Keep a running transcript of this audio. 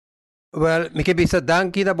Well, mi che bisa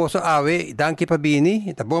danki na boso ave, danki pa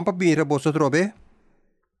bini, ta buon pa bini boso trobe.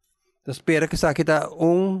 Ta spera que sa kita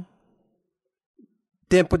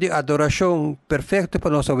tempo de adoração perfeito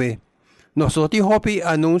para nós ver. Nós não temos hopi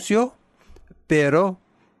anúncio, pero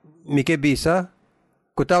mi que bisa,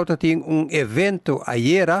 que tal tem evento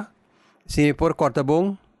ayer, se por corta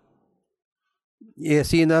bom, e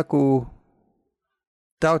assim na que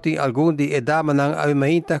tal tem algum de edama nang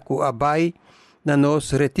avimainta que abai na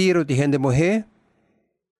nos retiro de gente morrer,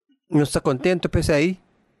 nós está contento pesai,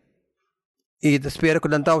 e espero que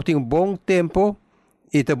não tal tem bom tempo,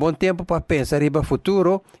 e tem bom tempo para pensar no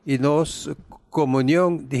futuro e nos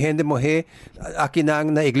comunhão de gente morrer aqui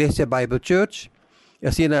na Igreja Bible Church. E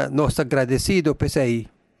assim, nós agradecidos por isso.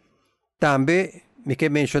 Também, me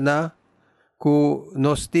quero mencionar que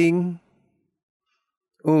nós temos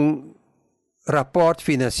rapport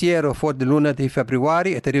financeiro for de luna de fevereiro,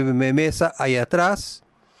 e teve uma mesa aí atrás.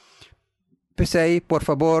 Pesei, por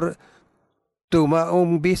favor, toma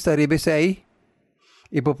vista de pesei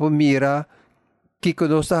e por mira que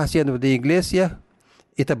nós está fazendo de igreja,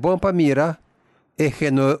 e tá bom para mira é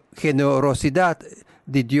generosidade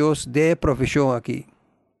de Deus de profissão aqui.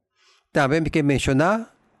 Também me quero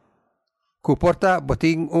mencionar que porta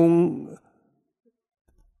botin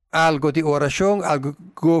algo de oração, algo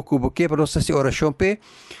que para nós fazer oração pe,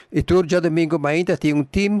 e todo dia domingo ainda tem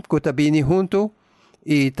team que está vindo junto,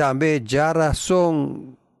 e também já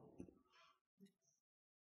são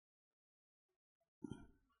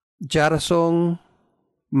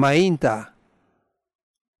mainta.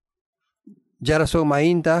 Jaração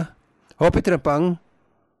mainta, hopi trampang,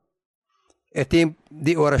 e tempo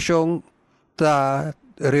de oração tá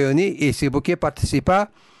reunir e se você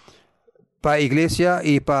participar para a igreja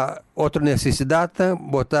e para outra necessidade,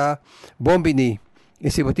 botar bombini.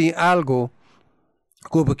 E se você tem algo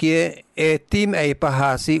que você é time aí para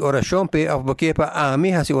fazer oração pe, ou você para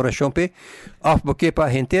ami fazer oração pe, ou você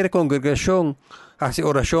para a inteira congregação fazer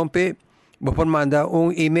oração pe, você manda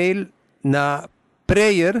e-mail na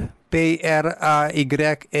prayer, P-R-A-Y-A-R,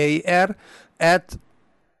 at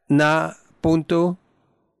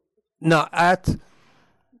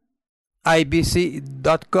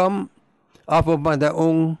ibc.com, ou manda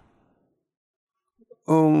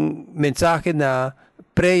mensaje na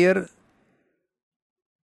prayer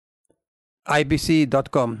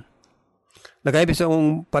ibc.com. Lagay bisa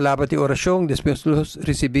palabra de oração, después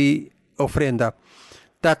recebi ofrenda.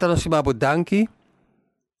 Tatanos mabudanki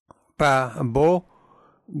pa bo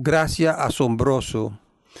gracia asombroso.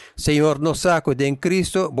 Señor, nos saco de en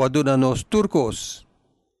Cristo, nos turcos.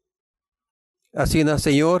 Así na,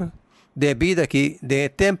 Señor, de vida aquí, de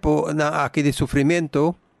tiempo na aquí de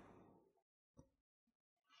sufrimiento,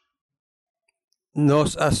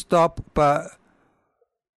 nos stop pa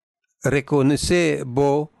reconocer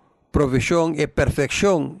bo provisión y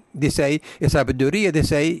perfección de sei, y sabiduría de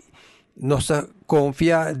sei, nos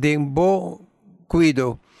confía de bo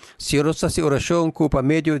cuido. Si nos hace oración por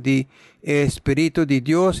medio de Espíritu de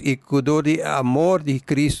Dios y cuidado de amor de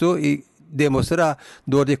Cristo y demostrar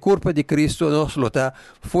do de culpa de Cristo nos lo está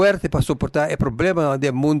fuerte para soportar el problema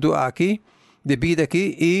del mundo aquí, de vida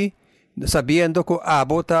aquí, y sabiendo que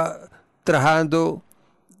Abo está trabajando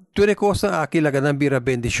toda cosa aquí la gran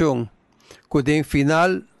bendición. Que en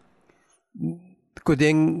final, que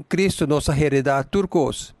en Cristo nos ha heredado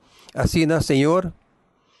turcos. Así, Señor,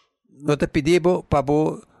 no te pedimos para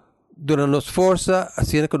darnos fuerza,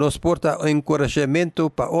 así que nos porta encorajamiento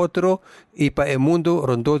para otro y para el mundo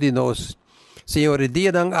rondo de nos. Señor, el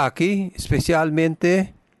día de aquí,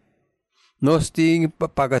 especialmente, nos tiene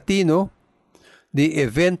pagatino de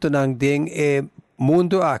evento en el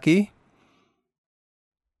mundo aquí,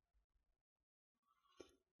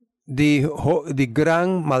 de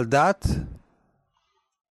gran maldad,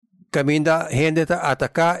 camina gente a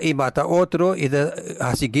atacar y mata otro y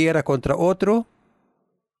hace guerra contra otro.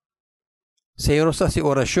 Señor, nos hace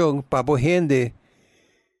oración para la gente,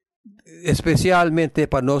 especialmente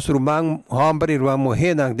para los hombres y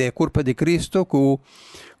mujeres de culpa de Cristo que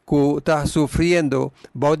está sufriendo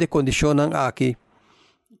de condiciones aquí.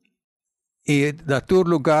 Y en todo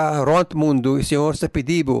lugar, en el mundo, el Señor se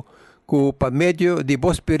pedido que por medio de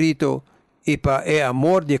vos espíritu y para el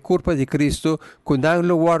amor de culpa de Cristo, que no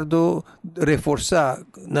lo guardo reforzar,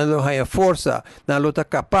 no lo haya fuerza, no lo está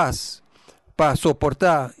capaz para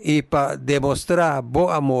soportar y para demostrar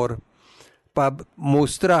buen amor, para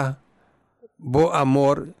mostrar buen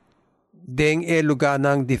amor en el lugar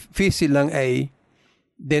difícil ahí,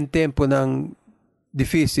 en tiempo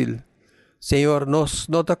difícil. Señor, nos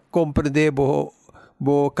no te comprendemos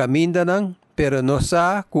bo camino, pero nos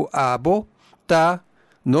ha que abo ta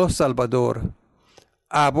no Salvador.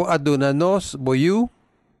 abo aduna nos boyu,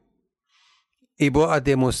 ibo a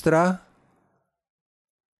demonstra,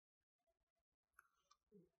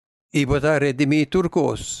 ibo ta redimi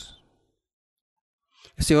turcos.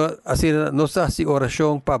 Senhor, assim, nossa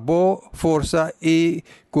oração para boa força e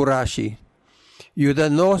coragem.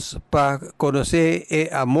 Ajuda-nos para conhecer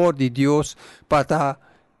o amor de Deus, para estar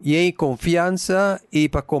em confiança e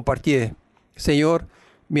para compartilhar. Senhor,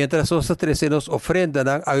 mientras nós trazemos ofrenda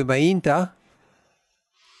na Almainta,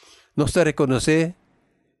 nós reconhecer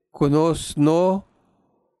que nós não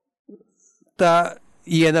está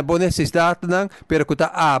llena de necessidade, pero que está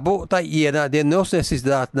abo, está llena de nossa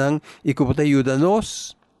necessidade, e que pode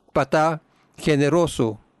ajudar-nos para estar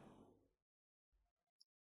generoso.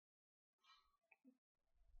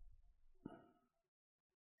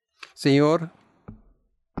 Senhor,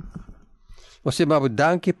 você me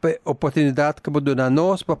dá a oportunidade que você dá a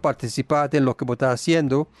nós para participar em lo que você está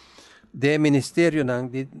fazendo do ministério da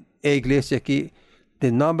igreja aqui,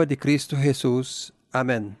 em nome de Cristo Jesus.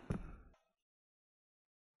 Amém.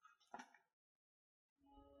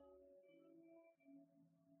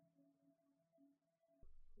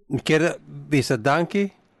 Quero bisa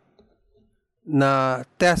danke na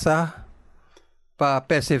Tessa para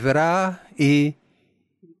perseverar e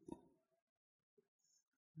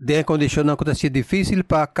de condição que está sendo difícil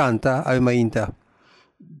para cantar a Almainta.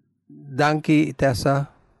 Danke, Tessa.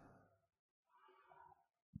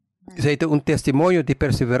 Isso é um testemunho de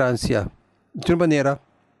perseverança. De outra maneira,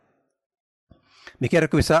 me quero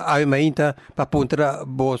começar a Almainta para apontar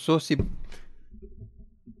bolso.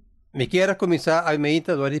 Me quero começar a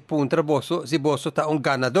Almainta para apontar bolso se bolso está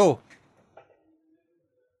ganador.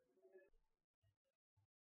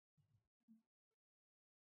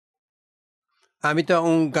 A mim está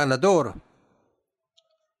ganador.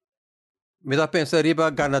 Me dá pensar riba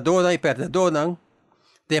ganador e perdedor, não?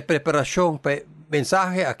 Tem preparação para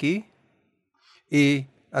mensagem aqui. E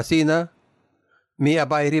assim, me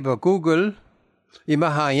abai riba Google e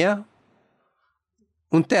mahanya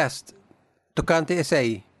teste tocante esse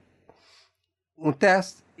aí.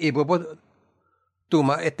 Teste e vou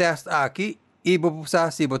tomar o teste aqui e vou pensar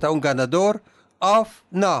se botar ganador ou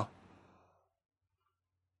não.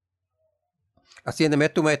 Assim, me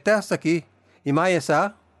toma o teste aqui e mais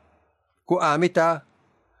essa que a mim está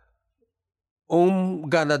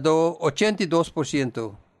ganador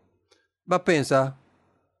 82%. Mas pensa,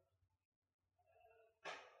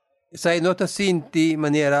 sai nota sinti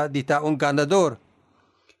maneira de estar ganador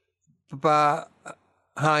para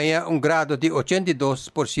ganhar grado de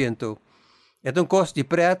 82%. Então, cost de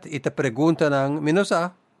preto e te pergunta ng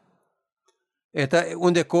minusa. Esta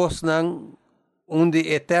onde cost ng onde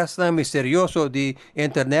é teste ng misterioso de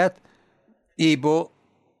internet e bo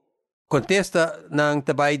contesta ng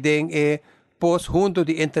tabay ding post junto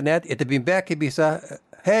de internet e te bimbek bisa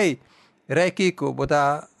hey Ray Kiko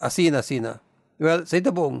bota asina. Well, sa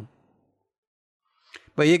itabong.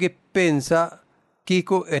 Bayagi pensa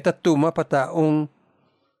Kiko eta tuma pata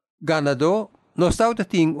ganado no estava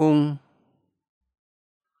ting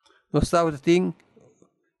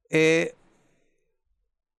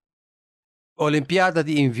Olimpiada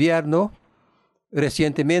de Invierno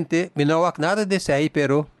recientemente, me não há nada desse aí,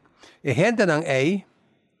 pero gente não é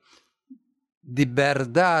de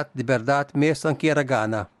verdade, mesmo que era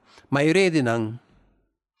gana. Maioria de não.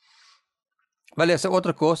 Vale, essa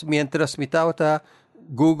outra coisa, mientras me estava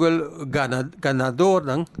Google ganador,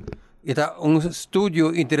 não, está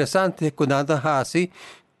estudo interessante que nada hasi,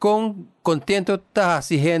 com contento tá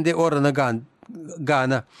hasi gente ora na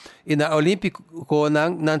gana. E na Olímpico,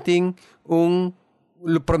 não tem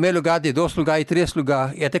primeiro lugar, de 2 lugares e 3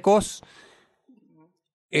 lugares. E até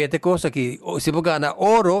coisa aqui, se você ganhar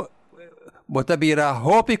ouro, você virá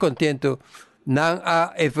hopi contento. Não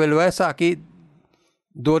a evaluação aqui,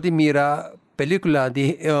 de mira película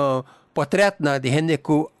de portrait de gente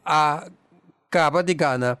que acaba de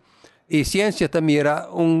ganhar. E ciência também mira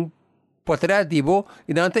portrait de bo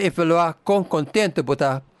e não te evaluar com contento,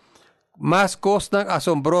 botar mais coisa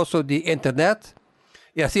assombroso de internet.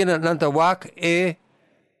 E assim não te wak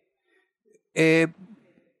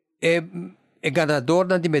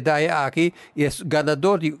ganador de medalha aqui, e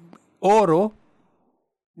ganador de ouro,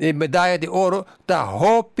 medalha de ouro, está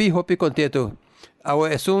hopi contento.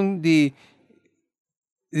 Agora é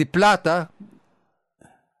de plata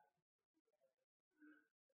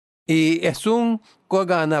e é que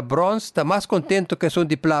gana bronze, está mais contento que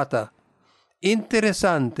de plata.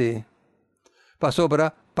 Interessante. Para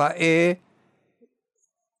sobra, para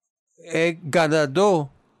ganador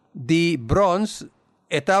de bronze,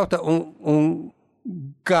 é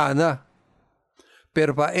gana.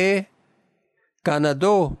 Pero para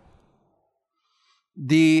ganador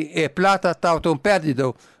de plata tauton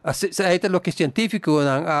perdido. Sa ito lo que científico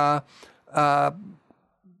ng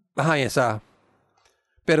sa.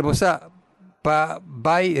 Pero sa pa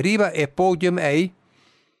bay riba podium ay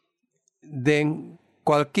den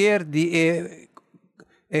cualquier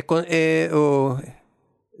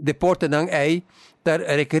deporte ng ay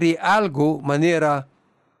requerir algo manera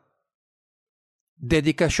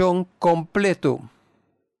dedicación completo.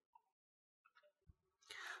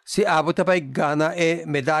 Si abot pa gana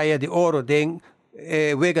medalla de oro den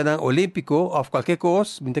wega ng olímpico of cualquier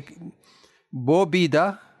cosa, bo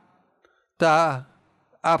vida ta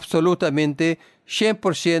absolutamente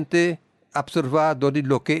 100% observado de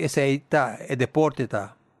lo que es ta deporte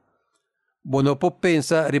ta. Bono po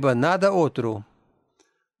pensa riba nada otro.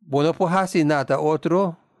 Bono po hasi nada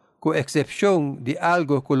otro, con excepción de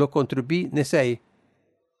algo que lo contribuye nesei.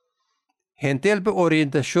 Gentel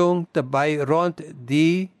orientación tabay rond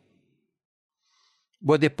de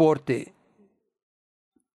bo deporte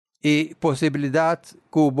y posibilidad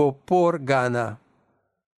cubo por gana.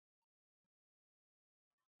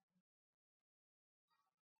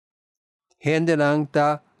 Gente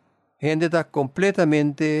está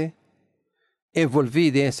completamente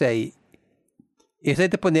envolvida en ese ahí. Y se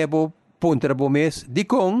te ponemos punta mes de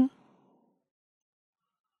con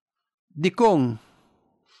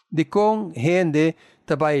gente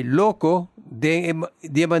tabay loco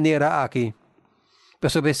de manera aquí.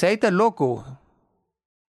 Pero se está loco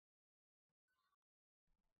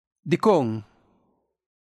de con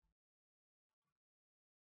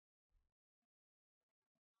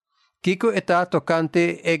Kiko está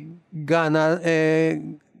tocante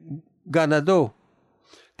ganado.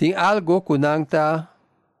 Tem algo kunanta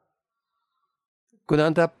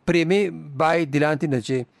premi vai dilante na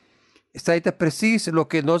je. Está preciso lo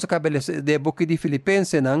que nos acaba de book de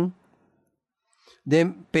Filipenses nang de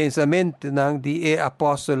pensamento nang de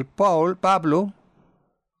apóstol Pablo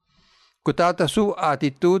kutata su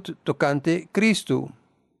attitude tocante Cristo.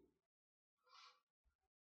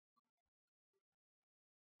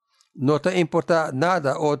 No te importa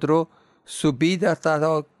nada otro, su vida está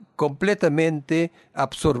completamente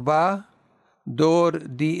absorbador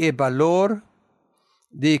de valor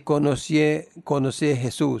de conocer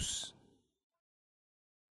Jesús.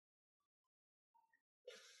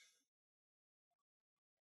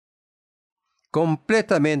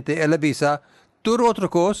 Completamente él avisa todo otra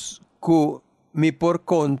cosa que me por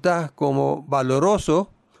conta como valioso,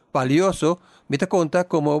 me te conta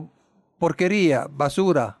como porquería,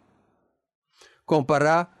 basura.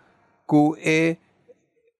 Comparar con el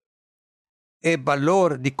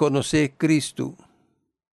valor de conocer Cristo.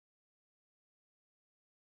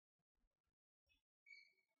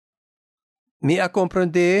 Me a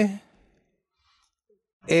comprender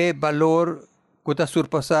el valor que está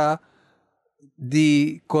surpasado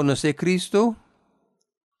de conocer Cristo.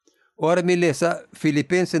 Ahora me lesa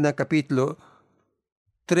Filipenses en el capítulo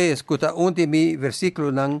 3, que está un de mis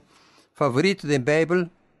versículos favoritos de la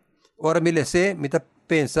Biblia. Ora me lese, me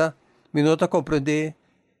pensa, me nota compreender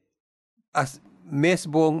a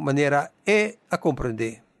mesma maneira a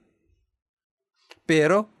compreender.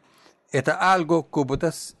 Pero, esta algo que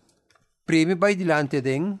botas prime vai dilante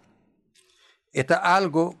den, esta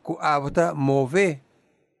algo que abota move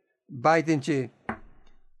vai denche.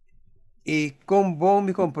 E com bom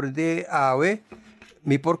me compreender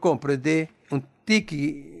me por compreender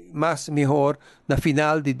tiki mais melhor na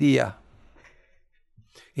final de dia.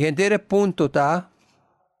 Y entero punto está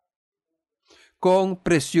con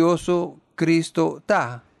precioso Cristo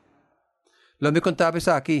está. Lo me contaba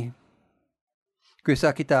aquí. Que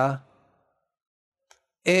aquí está.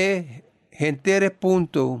 Entero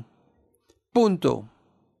punto.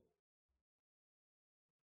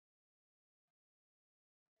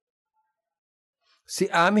 Si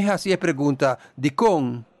a mí hacía pregunta de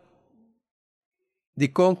con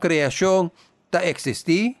creación está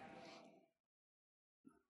existir.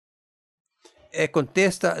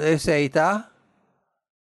 Contesta esa está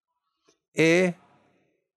el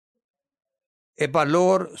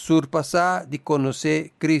valor surpasar de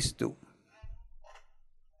conocer Cristo.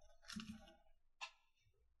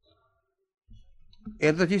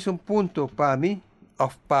 Entonces es un punto para mí,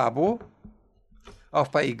 of Pablo, of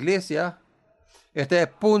para iglesia, este es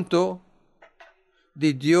el punto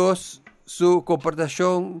de Dios, su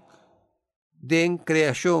comportación de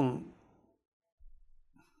creación.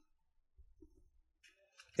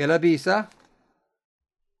 Él avisa,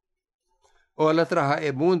 o la traja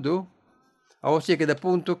el mundo, o sea que de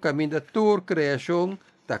punto camina tu creación,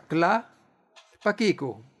 está clara, pa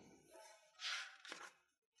Kiko.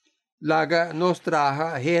 laga nos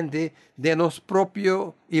traja gente de nos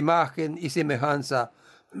propio imagen y semejanza.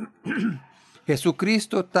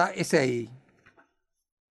 Jesucristo está ese ahí.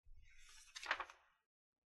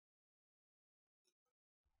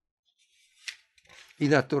 Y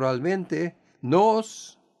naturalmente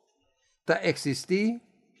nos está existir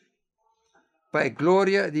para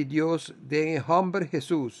gloria de Dios de hombre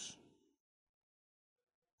Jesús.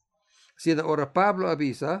 Si ahora Pablo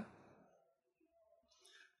avisa,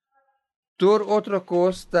 toda otra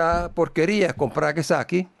cosa porquería comprar que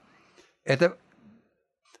saque,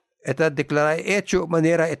 esta declara hecho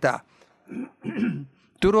manera está.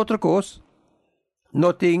 Toda otra cosa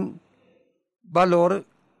no tiene valor,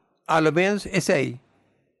 a lo menos ese ahí.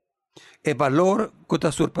 El valor que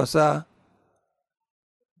te surpasa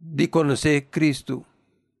de conocer Cristo.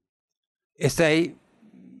 Ese ahí,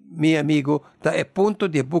 mi amigo, está el punto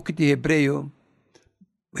de book de Hebreo.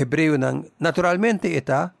 Hebreo naturalmente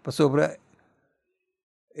está sobre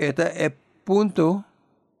el punto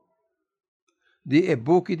de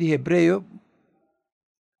book de Hebreo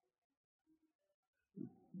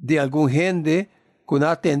de algum gente que não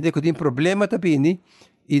atende, que tem problema também,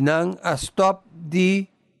 e não stop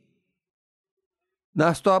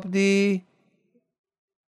de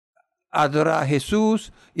adorar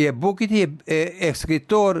Jesus, e o book de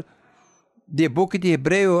escritor de book de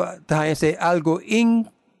Hebreu está algo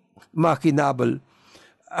inimaginável.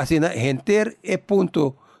 Assim, na gente é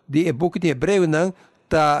ponto de book de Hebreu não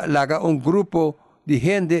tá laga grupo de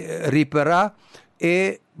gente reparar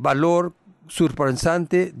e valor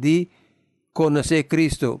surpreendente de conhecer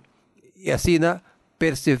Cristo. E assim,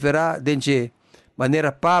 perseverar de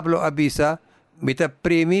maneira Pablo avisa, mita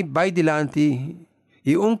premi vai dilante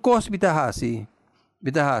e coisa bitahasi.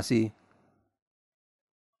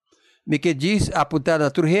 Me que diz apuntar na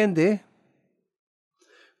tua gente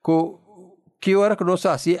que hora que nós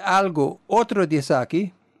fazemos algo outro dia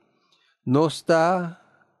aqui, nós está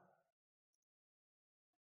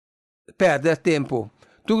perder tempo.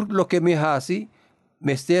 Tudo o que me hace,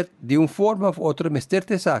 mester de uma forma ou outra, mester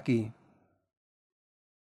te aqui.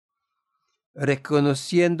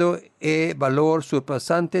 Reconociendo el valor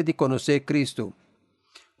surpasante de conocer Cristo.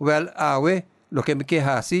 Well, lo que me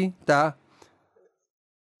queja así, está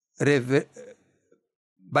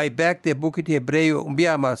by back de book de Hebreo,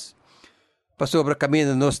 día más, para sobre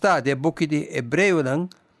camino no está, de book de Hebreo,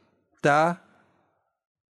 está,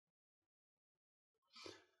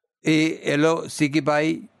 y él sigue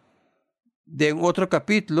by de otro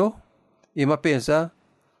capítulo, y me piensa,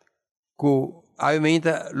 que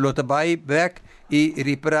obviamente lo trabalha back e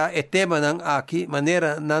repara o tema aqui,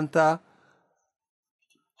 maneira não está.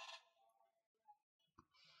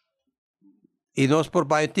 E nós por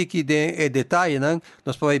baixo de detalhe,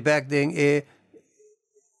 nós por back de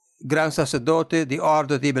grande sacerdote de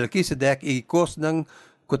ordem de Melquisedec e coisas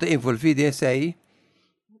que está envolvido nesse aí.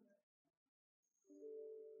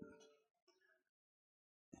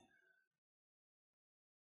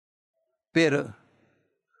 Pero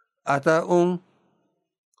até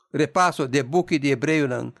repasso de book de Hebreu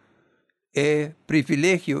é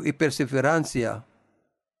privilégio e perseverança.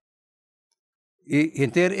 E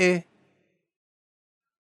entender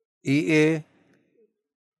e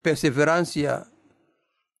perseverança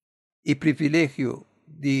e privilégio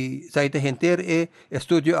de sair gente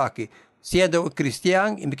estudio aqui. Sendo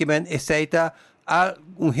cristiano, e que aceita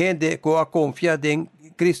gente que confia em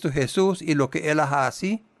Cristo Jesus e lo que ele faz,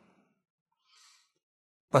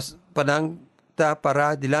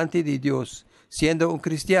 para delante de Dios, siendo un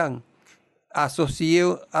cristiano,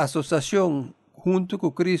 asociación junto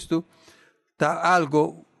con Cristo, está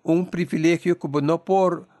algo, un privilegio que no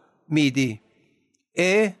por medir,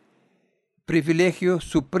 es privilegio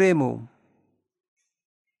supremo.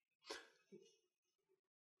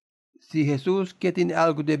 Si Jesús que tiene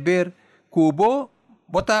algo de ver, cubo,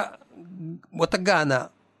 bota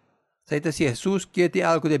gana. Si Jesús que tiene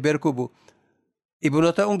algo de ver, cubo. E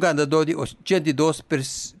bonota ganador de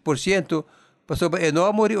 82%, passou para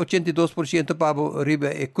enorme 82% para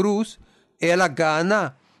riba e cruz, ela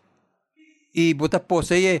gana e bota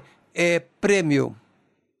possui prêmio.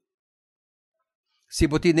 Se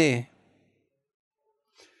botine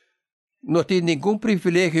não tem nenhum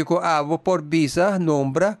privilégio que avo por visa,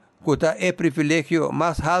 nombra, que é privilégio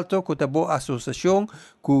mais alto que a boa associação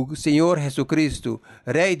com o Senhor Jesucristo,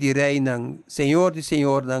 Rei de Rei, Senhor de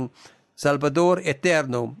Senhor, Salvador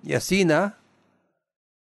eterno. E assim,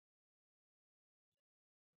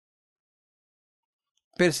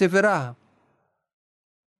 perseverar.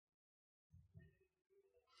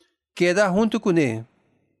 Queda junto com ele.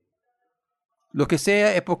 Lo que seja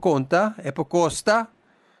é por conta, é por costa,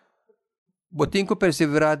 botin ko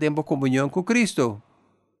perseverar em comunhão com Cristo.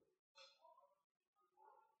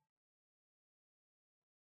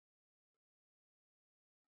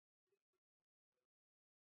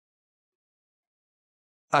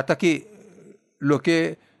 Hasta que lo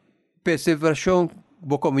que perseveração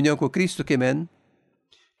bo comunhão com Cristo que men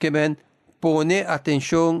pone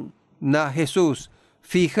atenção na Jesus.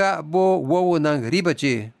 Fija bo wow nang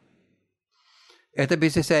ribache. Esta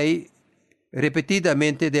veces aí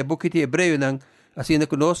repetidamente de book de hebreo nang assim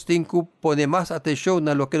que nós temos que poner mais atenção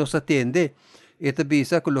na lo que nos atende. Esta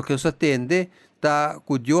visa que lo que nos atende está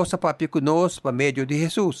com Deus a papi conosco por meio de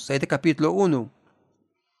Jesus. Este capítulo 1.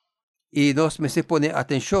 E nós me se pone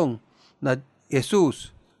atenção na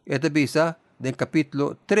Jesus. Esta visa del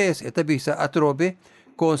capítulo 3, esta visa atrobe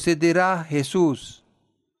considerar Jesus.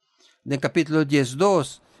 En capítulo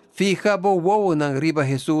 10:2, fija bo wow nang riba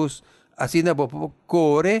Jesus, assim na bo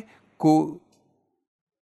corre ku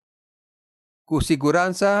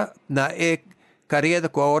segurança na carreira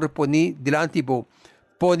ko agora poni dilante bo.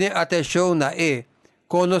 Pone atenção na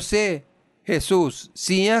conhecer Jesus,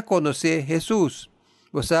 sim conhecer Jesus.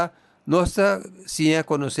 O sea, nossa sim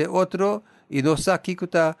conhecer outro e nossa aqui que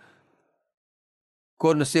está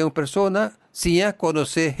conhecer uma pessoa, sim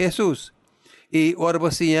conhecer Jesus. E ora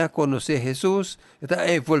você conhecer Jesus, está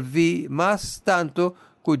envolvido mais tanto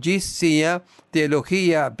com diz sim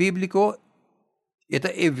teologia bíblica,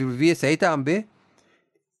 está envolvido aí também,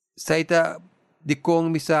 está de com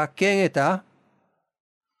misa quem está,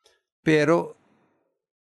 pero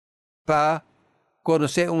para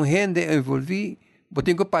conhecer gente envolvido,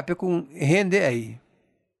 botem com papel com gente aí.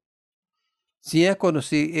 Sim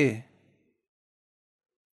conhecer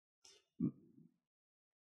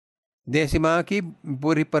Nessa semana aqui,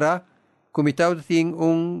 vou reparar, comitado tem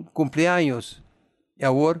cumpleaños. E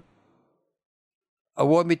agora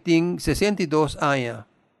me tem 62 anos.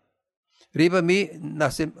 Riba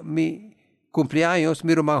mi cumpleaños,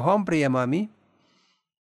 mi irmão hombre e mami.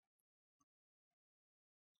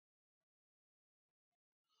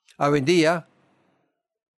 Hoje em dia,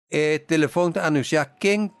 o telefone anuncia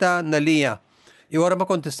quem está na linha. E agora me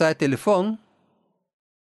contestar o telefone.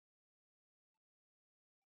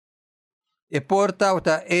 E porta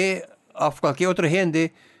a qualquer outra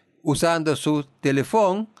gente usando su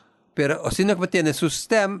teléfono, pero si no tiene su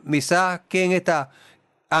sistema, me sabe quién está.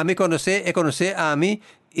 A mí conocer a mí,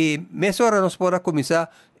 y mes hora nos podrá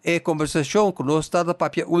comenzar a conversación con los estados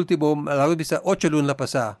papia último, la visa 8 lunas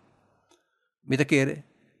pasada. Mita quiere.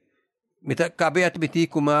 Mita cabe admitir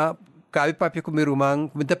como cabe papia con mi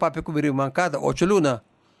rumán, mita papia con mi rumán cada 8 lunas.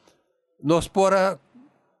 Nos podrá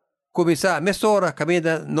começar, mes hora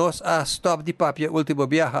caminha nós a stop de papia último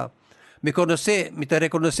viaja. Me conhecer, me te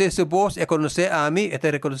reconhecer seu voz, e conhecer a mim, e te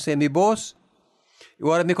reconhecer minha voz. E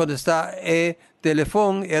agora me contestar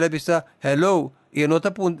telefone, ela diz hello, e não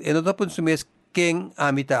está ponto mês quem a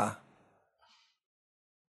mim está.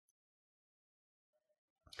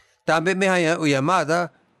 Também me há uma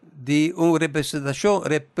chamada de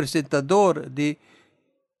representador de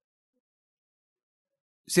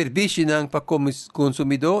serviço para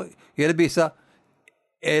consumidor. Ele diz,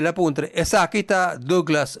 ele apunta, essa aqui está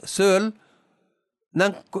Douglas Searle,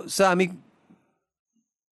 não sabe,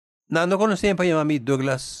 não conhecem para chamar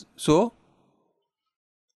Douglas So,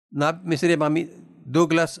 não me seria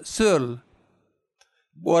Douglas Searle.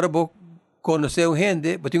 Agora vou conhecer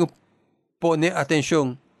gente, vou ter que pôr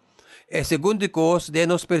atenção. E segundo coisa, de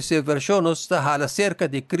nos perseveração, nos está acerca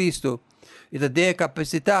de Cristo. E da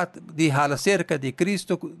capacidade de falar acerca de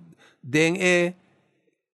Cristo, de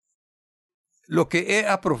lo que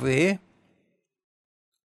a provee,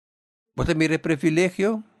 você mire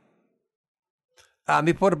privilégio, a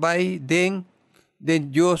mim por vai de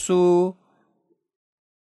su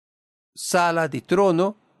sala de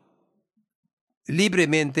trono,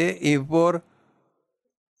 livremente, e por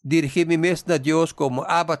dirigir-me mesmo a Deus como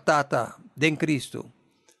Abba Tata de Cristo.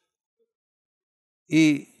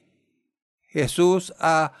 E Jesus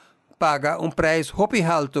paga preço muito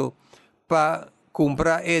alto para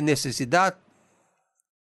comprar a necessidade.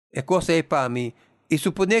 É coisa aí para mim. E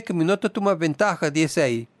supone que não toma vantagem disso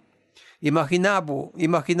aí. Imaginava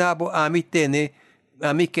a mim ter,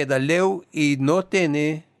 a mim queda leu e não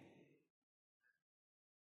tem,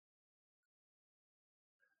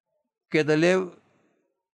 queda leu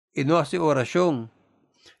e não hace oração.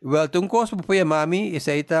 Well, tem coisa para chamar a mim,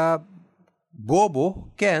 isso aí está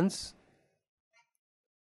bobo, Kens.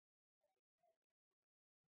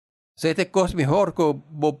 Se te coisa melhor que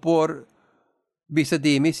vou por visa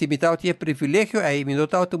de mim, se me dá o privilégio aí, me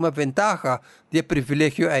dá uma vantagem de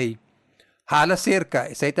privilégio aí. Hala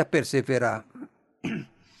cerca, se te perseverar.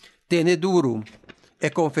 Tene duro, é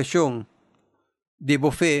confissão.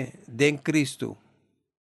 debo fe en Cristo.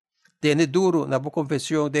 Tiene duro na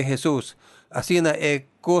confesión de Jesús. Así na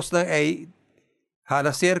cosa aí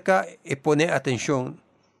hala cerca e pone atención.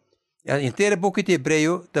 Inteiro book de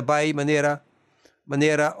hebreu também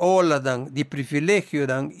maneira ola de privilégio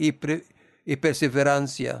e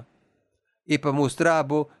perseverança. E para mostrar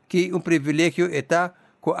que privilégio está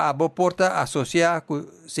com a porta associar com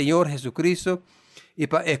o Senhor Jesus Cristo e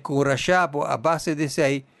para encorajar a base de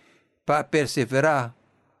sei para perseverar.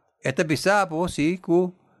 Eta bisabo si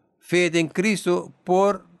com fé em Cristo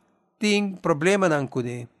por tem problema não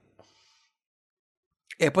kude.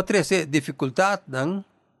 E pode ser dificuldade não.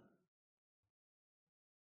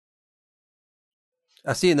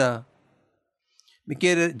 Assim na me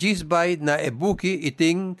quer gisbay na e-book e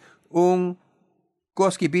tem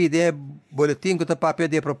coisa que de boletim com papel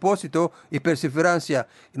de propósito e perseverança.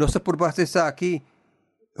 E nós por base aqui,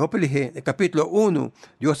 hopefully, capítulo 1,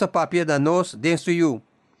 Deus papel da nós dentro you.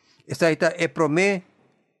 Essa é promê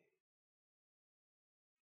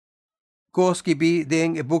coisa que de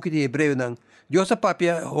e-book de Hebreu não. Deus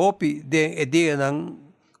papel hope de ideia não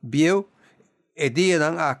bio ideia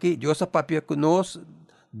não aqui. Deus papel com nós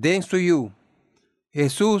dentro you.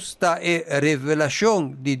 Jesús está en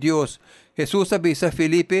revelación de Dios. Jesús avisa a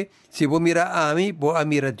Felipe, si vos miras a mí, vos a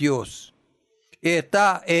mirar a Dios.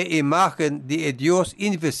 Esta es imagen de Dios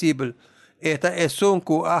invisible. Esta es un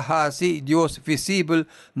que hace Dios visible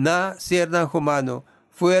na ser humano.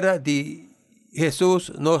 Fuera de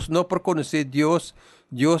Jesús, nos no por conocer Dios,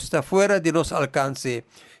 Dios está fuera de nos alcance.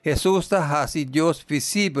 Jesús está hace Dios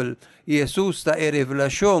visible y Jesús está en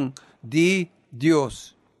revelación de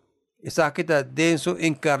Dios. Esa que está en su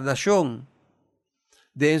encarnación,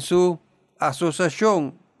 en su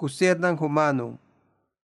asociación con el ser humano,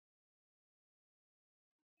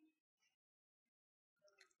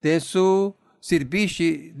 en su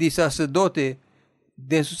servicio de sacerdote,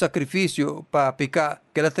 en su sacrificio para pecar,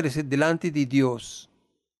 que la trae delante de Dios,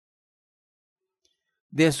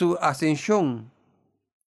 de su ascensión,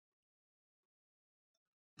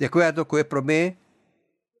 de acuerdo con el promesa,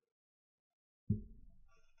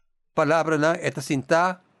 palavra na esta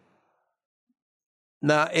cinta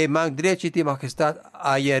na mão direita de majestade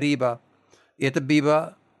aí arriba. Esta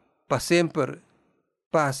viva para sempre,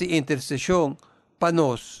 para a intercessão para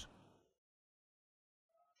nós.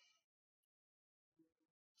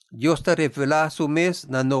 Deus está revelando seu mês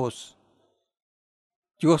na nós.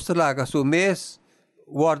 Deus está laga seu mês,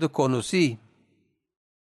 guarda conheci.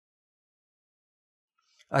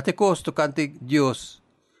 Até custo cante Deus,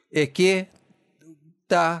 é que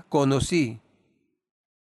conocí.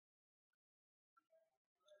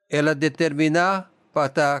 Ela determina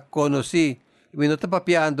para conocí. Me no está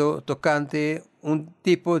papiando tocante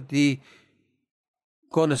tipo de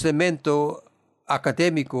conocimiento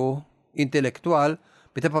académico, intelectual.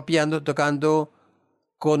 Me está papiando tocando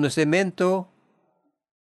conocimiento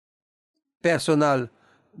personal.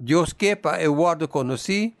 Dios que para el guardo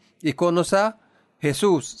conocí y conocer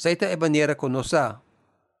Jesús. Esta es manera conocer.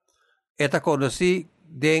 Esta conocí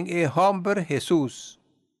den hombre Jesús.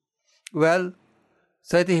 Well,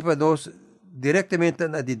 se nos directamente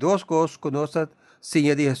de dos cosas conocer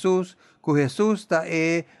Señor de Jesús, que Jesús está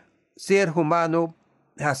ser humano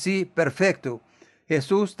así perfecto.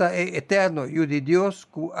 Jesús está eterno y de Dios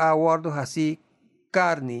que ha guardado así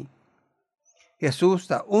carne. Jesús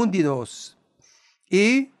está un de nos.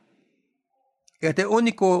 Y este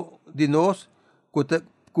único de nos que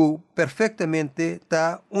perfectamente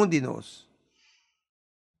está un de nos.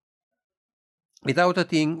 E outra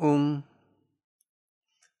tem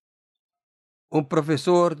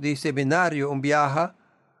professor de seminário, viaja,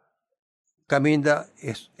 caminha,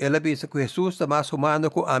 ela diz que Jesus está mais humano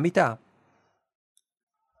que a mitad.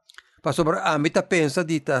 Para sobre a mitad pensa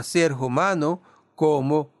de ser humano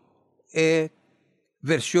como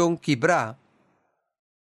versão quebrada.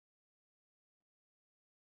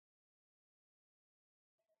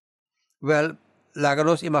 Well,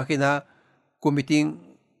 láganos imaginar como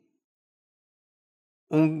tem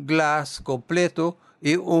glass completo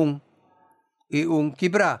e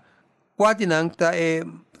quebrar. Quase não está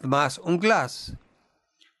mais glass.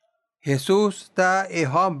 Jesus está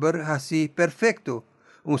homem assim perfeito.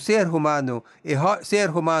 Ser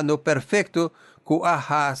humano perfeito que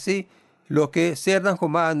hace lo que ser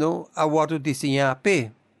humano ha sido diseñado.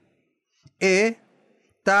 E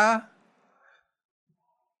está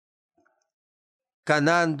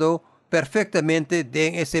ganando perfectamente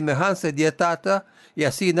en semejanza de Tata y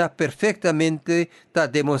así perfectamente está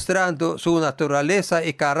demostrando su naturaleza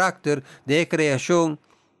y carácter de creación,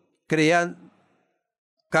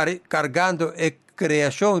 cargando a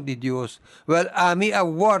creación de Dios. Well, a mí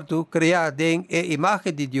aguardo crear en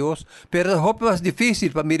imagen de Dios, pero es más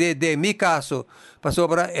difícil para mí de mi caso, para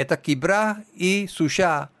sobra esta quebrar y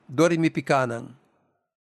suya dormi picanan.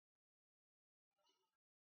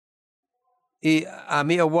 Y a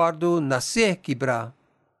mí aguardo nacer quebrar.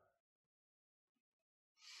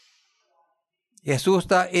 Jesús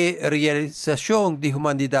está en realización de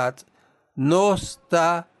humanidad. Nos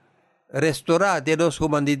está restaurar de nos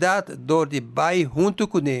humanidad donde va junto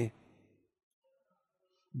con él.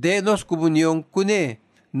 De nos comunión con él.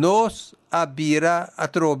 Nos abrirá a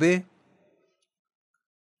trove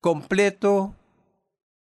completo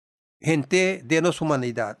gente de nos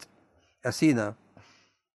humanidad. Así, ¿no?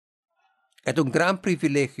 Es un gran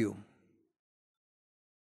privilegio.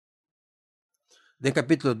 En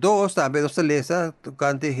capítulo 2 también nos lesa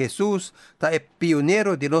que Jesús está el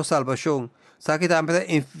pionero de nuestra salvación. Sabe también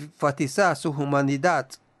enfatizar su humanidad.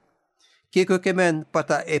 Que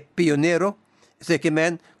para el pionero, es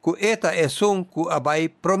que esta es un que abai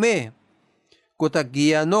promete, que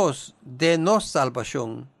guía nos de nuestra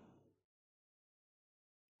salvación.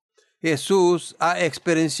 Jesús ha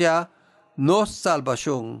experienciado nuestra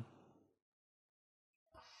salvación.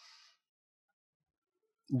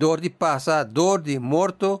 Dor de pasa, dor de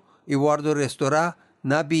muerto y guardo restaurar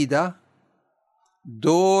na vida,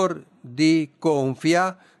 dor de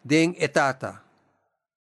confiar en etata.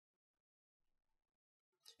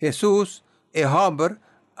 Jesús é hombre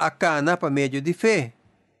a cana para meio de fé.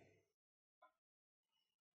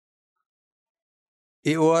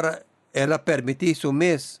 E ora ela permite su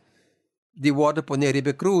mês de guarda poner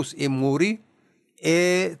ribe cruz e morrer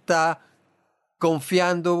e está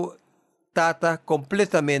confiando tata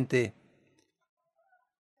completamente.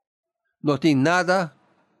 No tem nada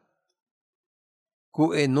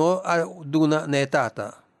que não aduna na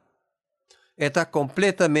tata. Está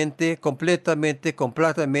completamente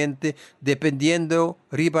dependiendo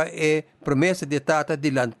riba e promessa de tata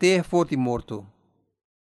delante forte morto.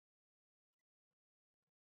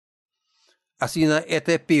 Assim,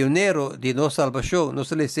 este pioneiro de nossa salvação,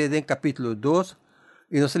 nos lê em capítulo 2,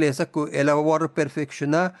 e nos lê que ela vai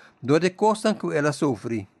perfeccionar todas as coisas que ela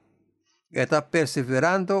sofre. Está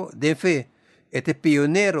perseverando de fé, este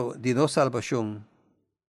pioneiro de nossa salvação.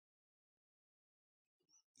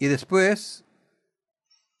 E depois,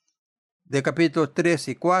 de capítulo 3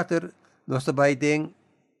 e 4, nós vai ter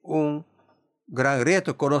gran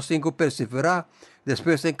reto que nós temos que perseverar.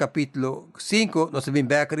 Depois, em capítulo 5, nós vamos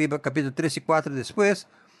back arriba, capítulo 3 e 4 depois.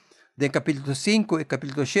 De capítulo 5 e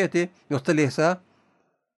capítulo 7, nós lemos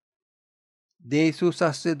de sua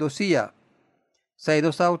sacerdocia. Se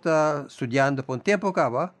nós estamos estudando por um tempo,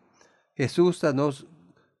 acaba, Jesus é nosso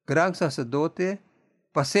grande sacerdote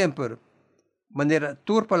para sempre. Maneira,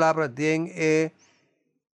 tua palavra tem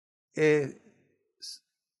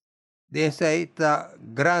está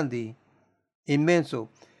grande, inmenso.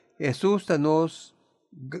 Jesús é nosso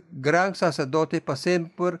grande sacerdote para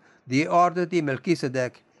sempre de ordem de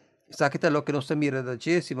Melquisedeque. Sabe que é o que nós mira da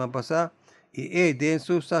semana passada? E de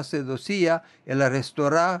sua sacerdocia, ela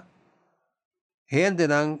restaura gente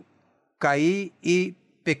não cair e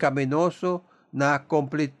pecaminoso na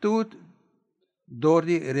completude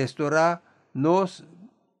de restaurar nos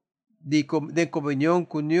de comunhão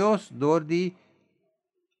com Deus, de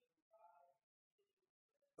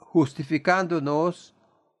justificando-nos,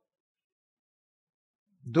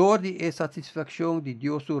 de satisfação de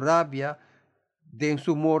Deus, su rabia de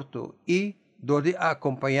su morto, e de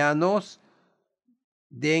acompanhar-nos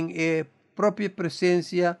de própria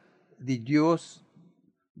presença de Deus,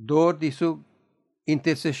 de su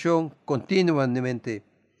intercessão continuamente.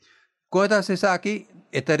 Quando se aqui,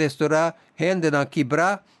 esta restaurar gente na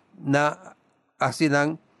quebrar na assim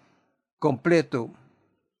completo.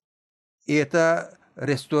 E esta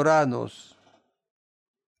restaurar-nos.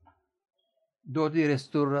 De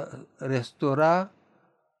restaurar-nos,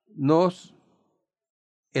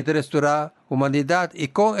 esta restaurar a humanidade. E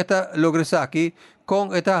com esta logra aqui,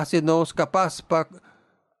 com esta hacer-nos capaz para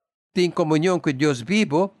ter comunhão com Deus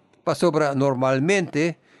vivo, para sobra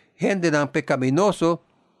normalmente, gente não pecaminoso,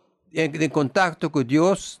 em contato com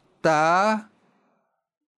Deus, está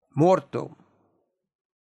morto.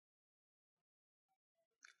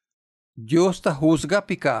 Deus está juzga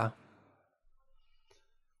picar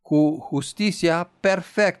com justiça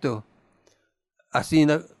perfeita. Assim,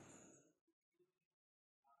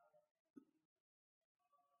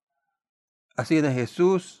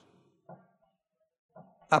 Jesus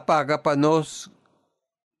apaga para nós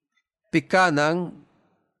picanan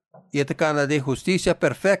e a cana de justiça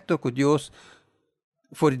perfeita com Deus.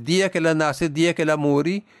 Foi o dia que ela nasce, o dia que ela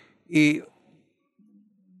morre, e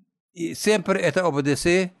Y siempre está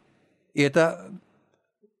obedece y está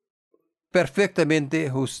perfectamente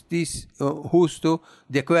justo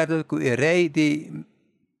de acuerdo con el rey de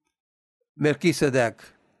Melquisedec.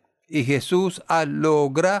 Y Jesús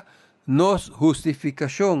logra nos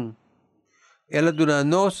justificación. Él da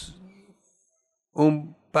nos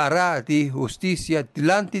un para de justicia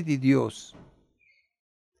delante de Dios.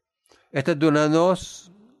 Esta da nos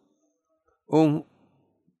un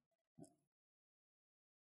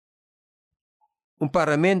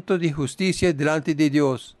paramento de justicia delante de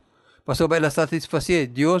Dios. Para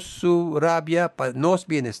satisfacer Dios su rabia para nos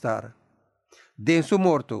bienestar. De su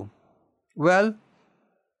muerto. Well,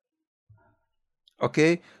 ok,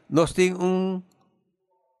 nos tiene un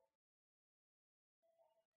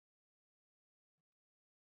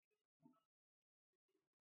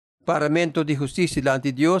paramento de justicia delante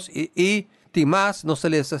de Dios y más no se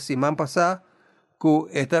les si man pasa que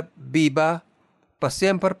esta viva para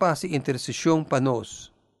siempre pasa intercesión para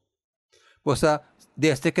nos. O sea,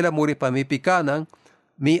 desde que la muri para mi picanan,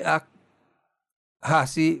 mi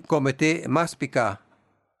hasi comete más pica.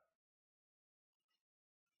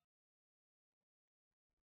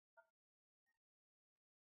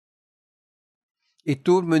 Y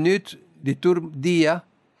tu minuto de tu día,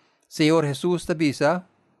 Señor Jesús te avisa,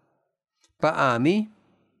 para mí,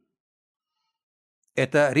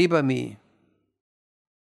 eta riba mi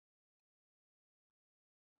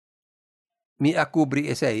a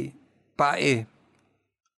cubrir ese pa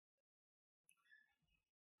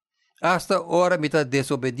hasta ahora me está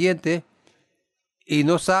desobediente y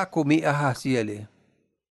no saco mi a haciele.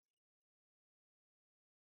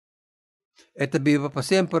 Esta viva para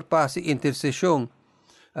siempre pasa intercesión.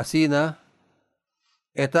 Así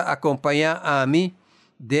esta acompaña a mí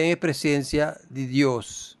de presencia de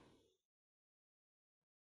Dios.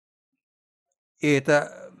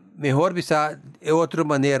 Esta mejor bisa de otra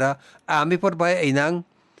manera a mí por vaya inang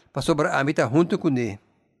para sobre a mí está junto con él.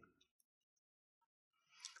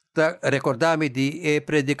 Recordame de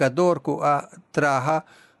predicador que traja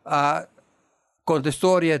a conta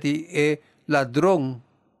história de ladrão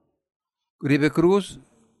Ribe Cruz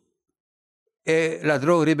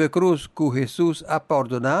ladrão Ribe Cruz que Jesus a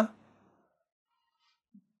perdonar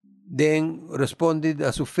den responde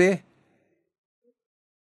a sua fé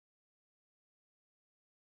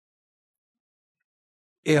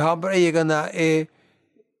e hambre chega na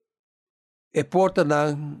porta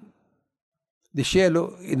na de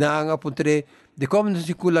cielo e na apuntere de como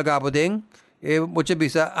se kula gabo den mucha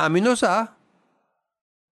bisa aminosa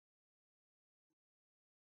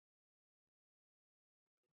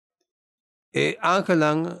ángel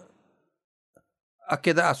lang a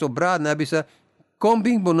queda asombrado na bisa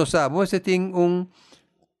combing bono sabo se tem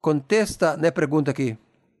contesta na pergunta aqui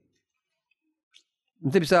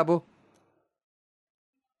não tem sabo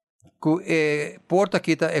que porta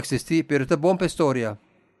kita existi pero tá bom pra história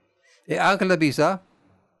ángel na bisa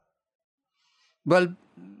well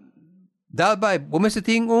dalbay como se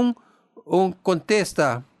tem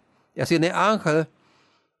contesta e assim né ángel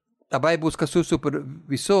abay busca su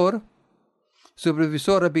supervisor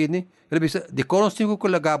rabini bisa de conoscico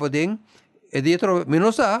con lagabo ding e dietro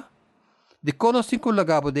minosa de conoscico con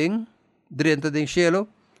lagabo ding drenta den cielo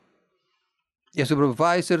e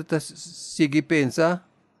supervisor ta sigi pensa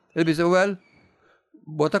ele bisa well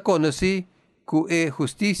bota conosci cu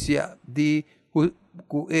justicia di cu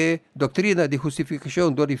doctrina di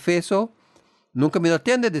justificación do difeso nunca me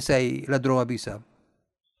atende de sei ladrão abisa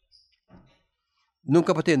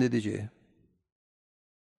nunca pretende dizer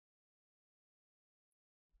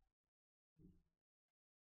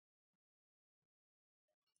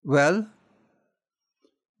well,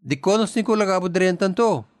 di conoscico lagabo drentan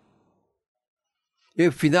to.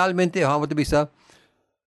 E finalmente vamos a bisa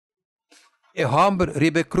e hambre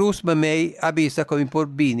ribe cruz ma mei abisa come por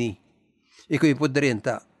bini e come por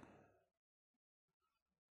drenta.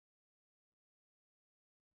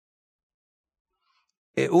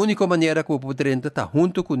 E única maneira como por drenta está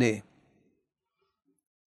junto com ele.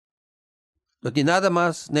 Não tem nada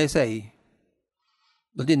mais nesse aí.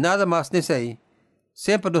 Não tem nada mais nesse aí.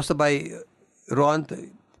 Sempre nós vai rond,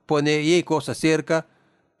 pone e coisa cerca.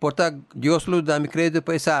 Portanto, Deus lhe dá-me crédito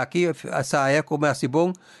para essa aqui, a saia como é assim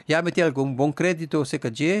bom. Já me tem algum bom crédito, se que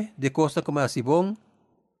de coisa como é assim bom.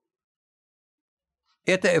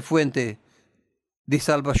 Esta é a fonte de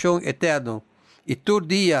salvação eterna. E todo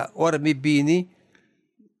dia, ora me bini,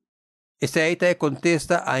 essa aí está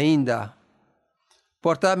contesta ainda.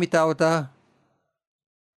 Portanto, me está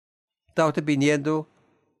vindo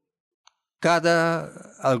cada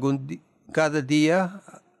dia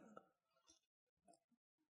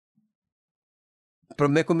para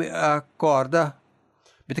me acorda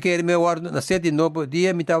Mita querer me guardo nascer de novo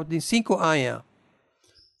dia, me tem 5 anos.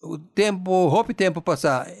 O tempo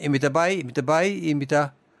passar, e me vai, e me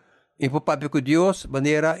tá, em papel com Deus,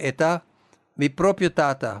 maneira, eta, mi próprio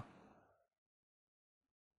tata.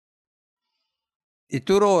 E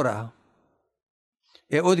toda hora,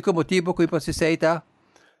 é o único motivo que eu posso dizer, tá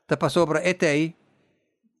passou para etei,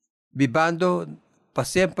 vivendo para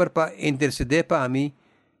sempre para interceder para mim,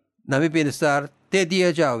 na meu bem-estar, até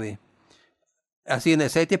dia de hoje. Assim,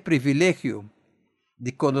 esse é o privilégio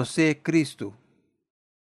de conhecer Cristo.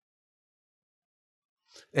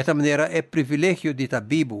 Esta maneira é privilégio de estar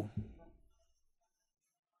vivo.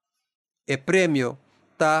 É prêmio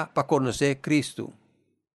tá para conhecer Cristo.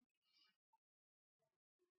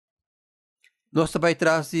 Nós também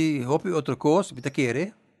traz de outra coisa, me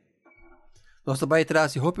querer. Nós também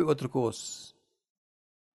traz de outra coisa.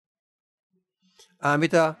 A mim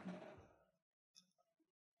tá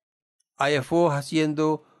aí for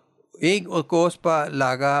fazendo em outra coisa para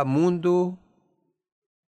lagar mundo.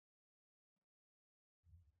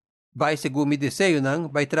 Vai segundo me desejo, não?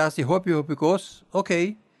 Vai traz de outra coisa.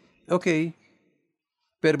 Ok.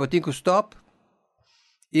 Pero tenho que stop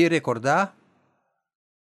e recordar.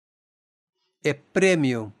 É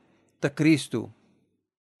prêmio da Cristo.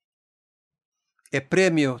 É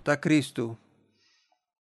prêmio da Cristo.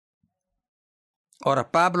 Ora,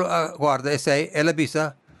 Pablo guarda essa aí, ela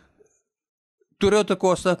bisa. Tudo outra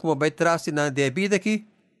coisa como vai trazer na vida aqui,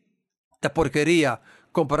 da porcaria,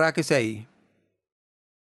 comparar com isso aí.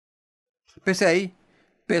 Pensei,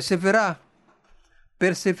 perseverar.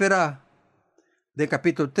 De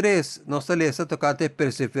capítulo 3, nossa lição tocante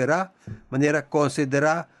perseverar, maneira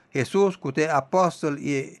considerar Jesus como apóstolo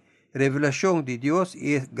e revelação de Deus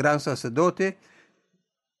e grande sacerdote,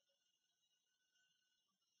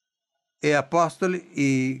 e apóstolo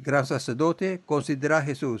e grande sacerdote, considerar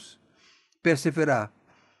Jesus. Perseverar.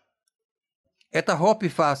 Esta hope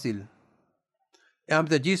fácil. Eu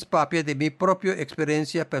diz papel de minha própria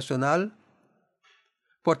experiência personal.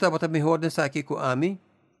 Portanto, melhor nessa aqui com a mim.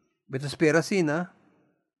 Mas espera assim, né?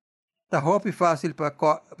 Esta hope fácil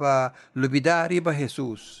para olvidar riba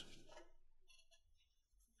Jesus.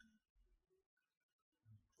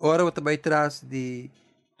 Ora, eu também traz de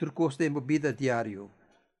trucos de vida diário.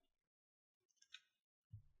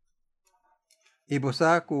 E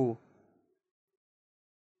você que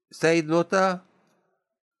sai nota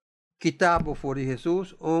kitabo for de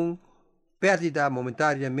Jesus, perdida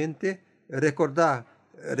momentaneamente, recordar,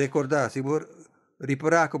 se você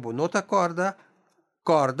reparar como nota corda,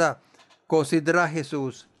 considerar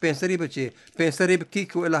Jesus, pensar que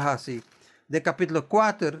ele faz. De capítulo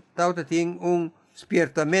 4, talvez tem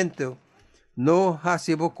despertamento, no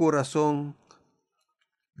hasi o coração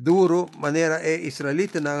duro, maneira é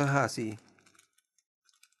israelita não hasi.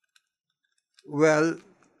 Well,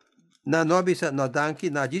 na no bisa no danki,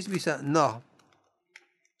 na jis bisa no.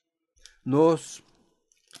 Nos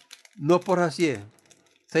no por así.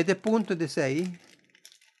 Este punto de sei,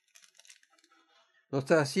 no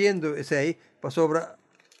está haciendo ese ahí para sobra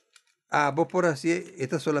a por así,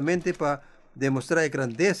 está solamente para demostrar la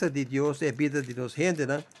grandeza de Dios y vida de los gente,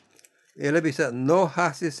 ¿no? Él bisa no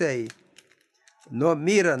hace ese no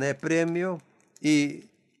mira el premio y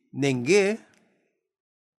ninguém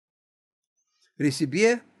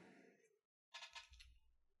recibir.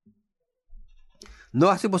 No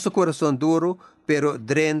hacemos su corazón duro, pero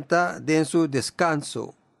drenta de su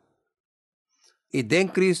descanso. Y en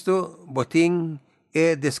Cristo, botín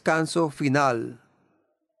es descanso final.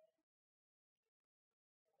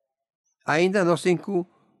 Ainda no se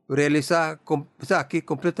realizar aquí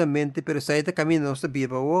completamente, pero saída camino nuestra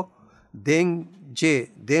vida,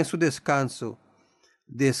 den su descanso.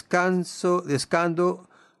 Descanso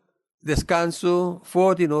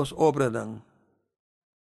for de nos obran.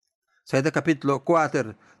 Saída capítulo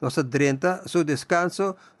 4, nossa 30, su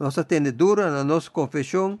descanso, nossa tenedura na nossa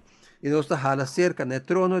confissão e nossa hala cerca no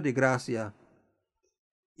trono de graça.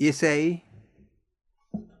 E esse aí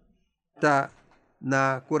está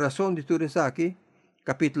na coração de tudo isso aqui,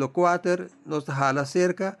 capítulo 4, nossa hala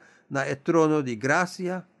cerca na trono de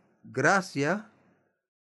graça, graça.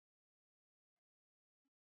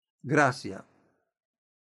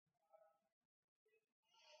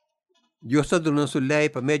 Dios está dando su ley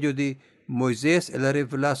por medio de Moisés, él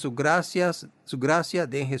revela su gracia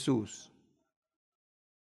de Jesús.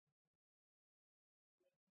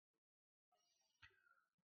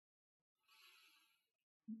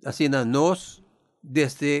 Así nos,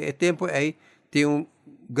 desde el tiempo ahí, tiene un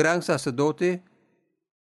gran sacerdote,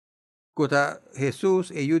 que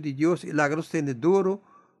Jesús, el de Dios, y la gracia tiene duro,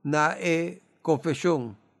 na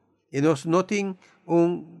confesión. Y nos no tiene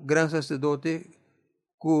un gran sacerdote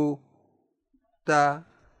ku ta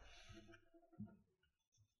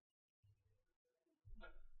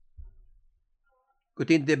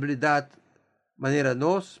kutin debilidad manera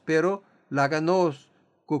nos, pero láganos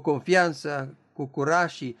con confianza, con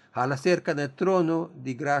coraje, a la cerca del trono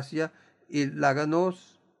de gracia y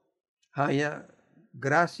láganos haya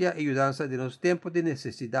gracia y ayudanza de los tiempos de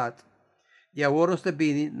necesidad. Y ahora nos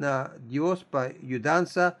viene na Dios para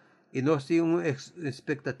ayudanza y nos tiene una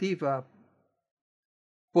expectativa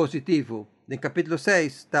positivo. En capítulo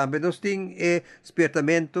 6 también nos tiene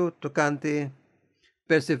despertamento tocante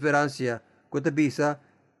perseverancia, que bisa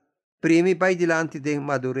primi vai delante de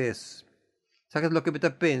madurez. ¿Sabes lo que me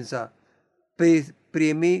pensa?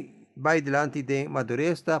 Primi vai delante de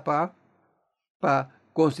madurez para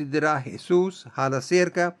considerar Jesús a la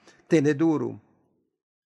cerca, tiene duro.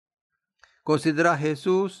 Considerar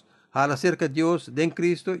Jesús a la cerca de Dios, de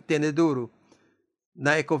Cristo, tiene duro.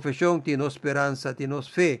 Na confesión tiene esperanza, tiene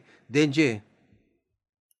fe, denje.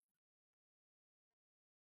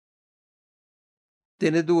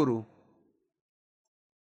 Tiene duro.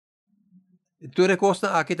 Tu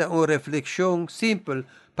recosta aqui uma reflexão simples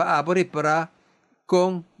para abrir para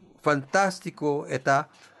com fantástico eta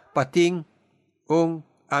pating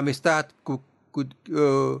amistad com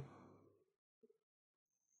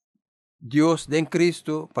Deus em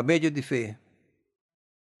Cristo para meio de fé.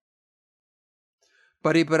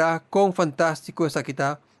 Para com fantástico essa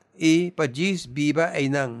kita e para diz biba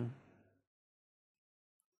ainang.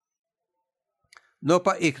 Não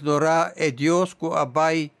para ignorar é Deus que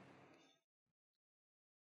abai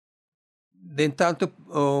de tanto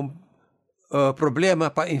problema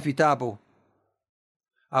para invitado.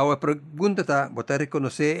 A pergunta está, você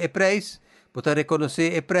reconhecer o preço? Você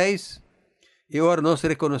reconhecer o preço? E agora nós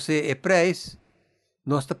reconhecer o preço,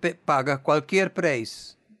 nós paga qualquer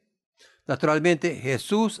preço. Naturalmente,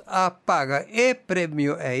 Jesus paga o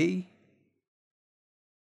prêmio aí.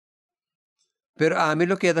 Pero a mim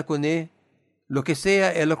lo queda com ele, lo que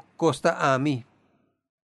sea, ele custa a mim.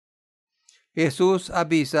 Jesus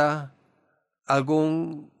avisa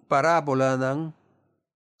algum parábola ng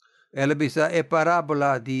ela bisa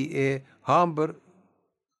parábola di hamburg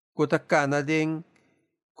kutakana ding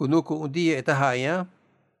kunuko dia etahaya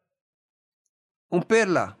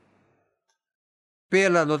perla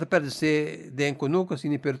no te perde den kunuko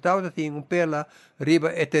sinipertau tem perla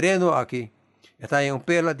riba terreno aqui etaya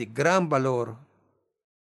perla de gran valor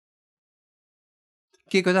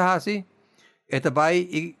que coisa assim eta vai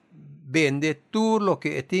e vende tudo lo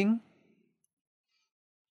que tem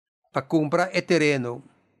para comprar el terreno.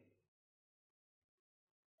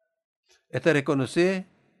 Este reconocer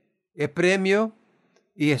el premio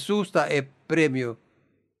y Jesús da el premio.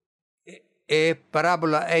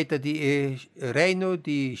 Parábola esta de reino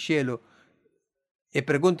de cielo. E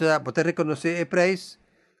pregunta, ¿puede reconocer el precio?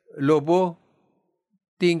 Lobo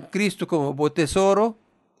tiene Cristo como tesoro.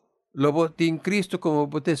 Lobo tiene Cristo como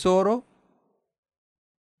tesoro.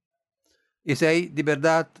 Y si de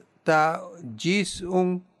verdad está diz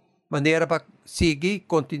maneira para seguir,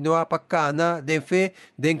 continuar para cana de fé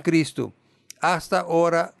de Cristo. Hasta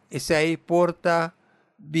ahora, essa porta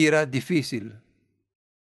vira difícil.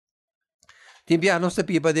 Também nós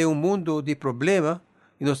pipa de mundo de problema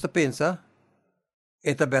e nós pensa,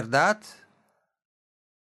 esta verdade,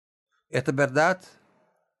 esta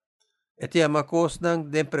é uma coisa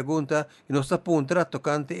de pergunta e nós apunta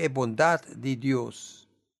tocante a bondade de Deus.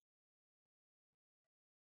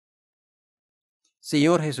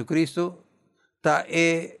 Senhor Jesucristo ta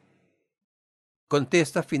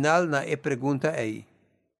contesta final na pergunta aí.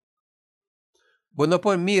 Bueno,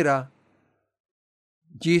 pues mira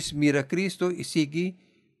Cristo e sigue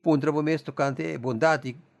puntra bomes tocante a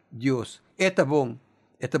bondade de Deus. Eta bom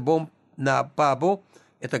na pabo,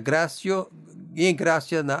 eta gracia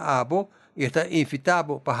na abo, eta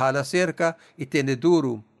invitabo para cerca e tene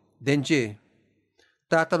duro denje.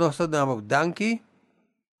 Tata nossa namo danki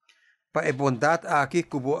para a bondade aqui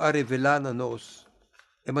que vou revelar a nós.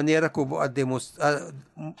 De maneira que vou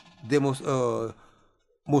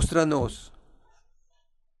mostrar-nos.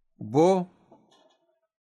 Boa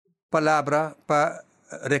palavra para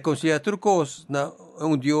reconciliar turcos na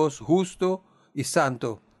Deus justo e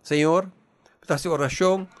santo. Senhor, esta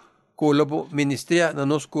oração que o ministria na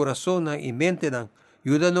nosso coração e mente,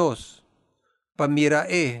 ajuda-nos para mirar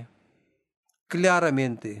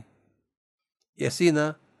claramente. E assim,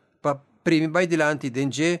 para primi vai delante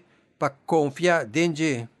denje, para confiar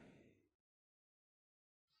denje.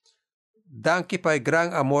 Danke para o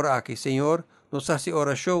gran amor aqui, Senhor, nos hace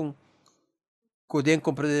oração, com o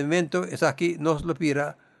compreendimento, es aqui, nos lo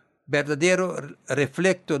pira, verdadeiro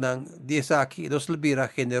reflecto de aqui, nos lo pira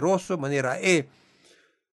generoso, maneira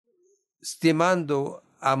estimando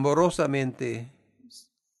amorosamente.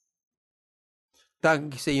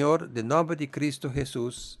 Señor, en nombre de Cristo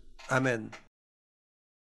Jesús. Amén.